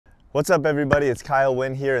What's up everybody, it's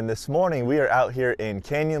Winn here, and this morning we are out here in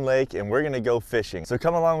Canyon Lake and we're gonna go fishing. So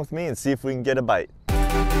come along with me and see if we can get a bite.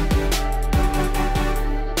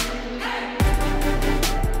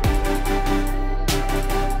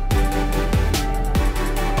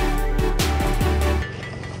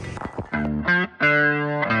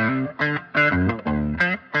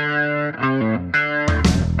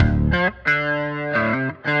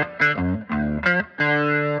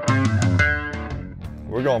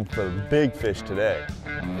 We're going for the big fish today.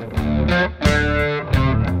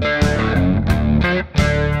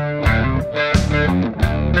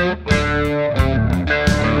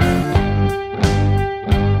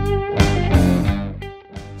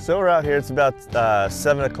 So we're out here, it's about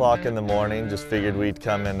 7 o'clock in the morning. Just figured we'd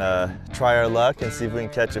come and try our luck and see if we can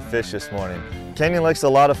catch a fish this morning. Canyon Lake's a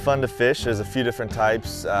lot of fun to fish. There's a few different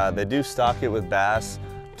types. They do stock it with bass,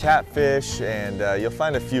 catfish, and you'll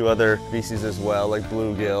find a few other species as well, like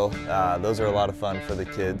bluegill. Those are a lot of fun for the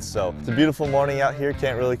kids. So it's a beautiful morning out here,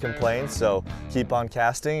 can't really complain. So keep on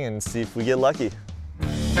casting and see if we get lucky.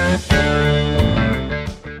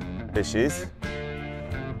 Fishies.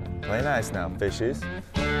 Play nice now, fishies.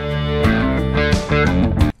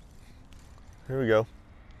 Here we go.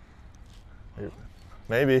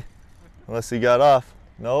 Maybe, unless he got off.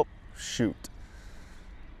 Nope, shoot.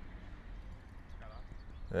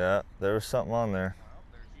 Yeah, there was something on there.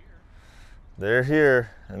 They're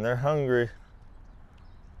here, and they're hungry.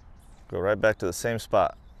 Go right back to the same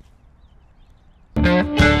spot.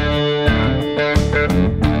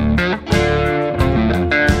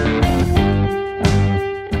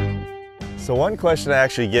 So one question I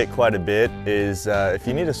actually get quite a bit is if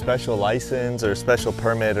you need a special license or a special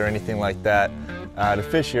permit or anything like that to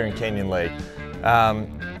fish here in Canyon Lake.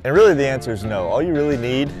 And really the answer is no. All you really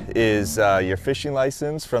need is your fishing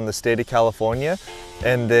license from the state of California,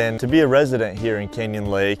 and then to be a resident here in Canyon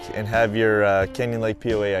Lake and have your Canyon Lake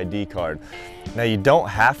POA ID card. Now you don't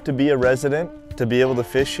have to be a resident to be able to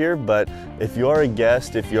fish here, but if you are a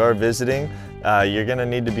guest, if you are visiting, you're gonna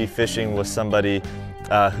need to be fishing with somebody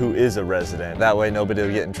who is a resident. That way nobody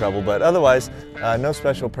will get in trouble, but otherwise no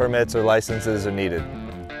special permits or licenses are needed.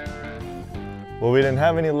 Well, we didn't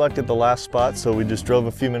have any luck at the last spot, so we just drove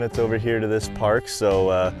a few minutes over here to this park.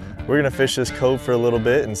 So we're gonna fish this cove for a little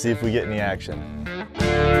bit and see if we get any action.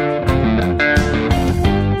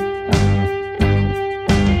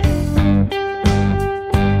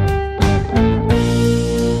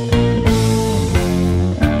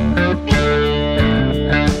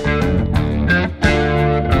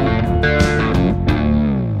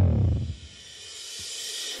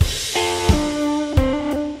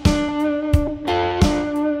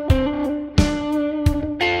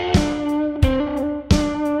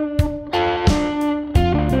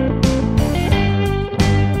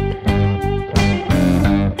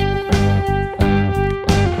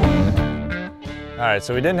 All right,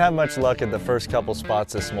 so we didn't have much luck at the first couple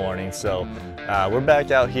spots this morning, so we're back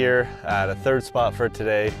out here at a third spot for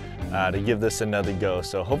today to give this another go.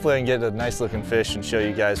 So hopefully I can get a nice looking fish and show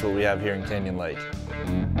you guys what we have here in Canyon Lake.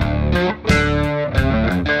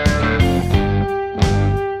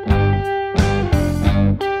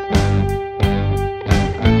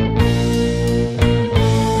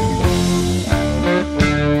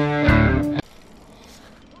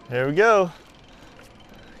 Here we go.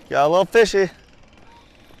 Got a little fishy.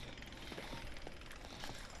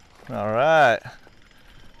 All right,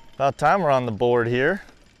 about time we're on the board here.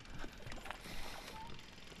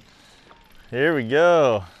 Here we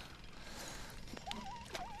go.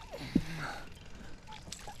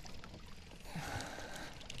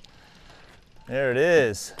 There it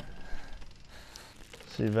is.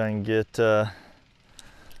 See if I can get hook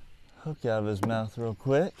out of his mouth real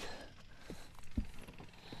quick.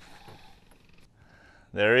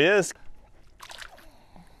 There he is.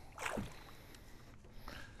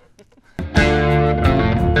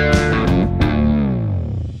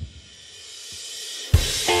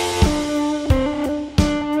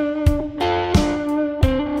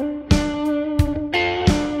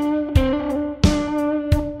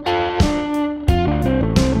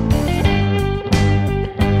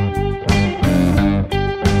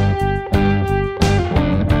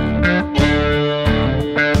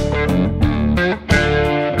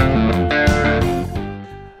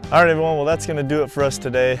 All right everyone, well that's gonna do it for us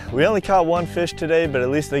today. We only caught one fish today, but at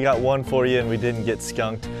least they got one for you and we didn't get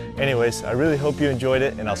skunked. Anyways, I really hope you enjoyed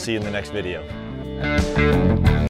it, and I'll see you in the next video.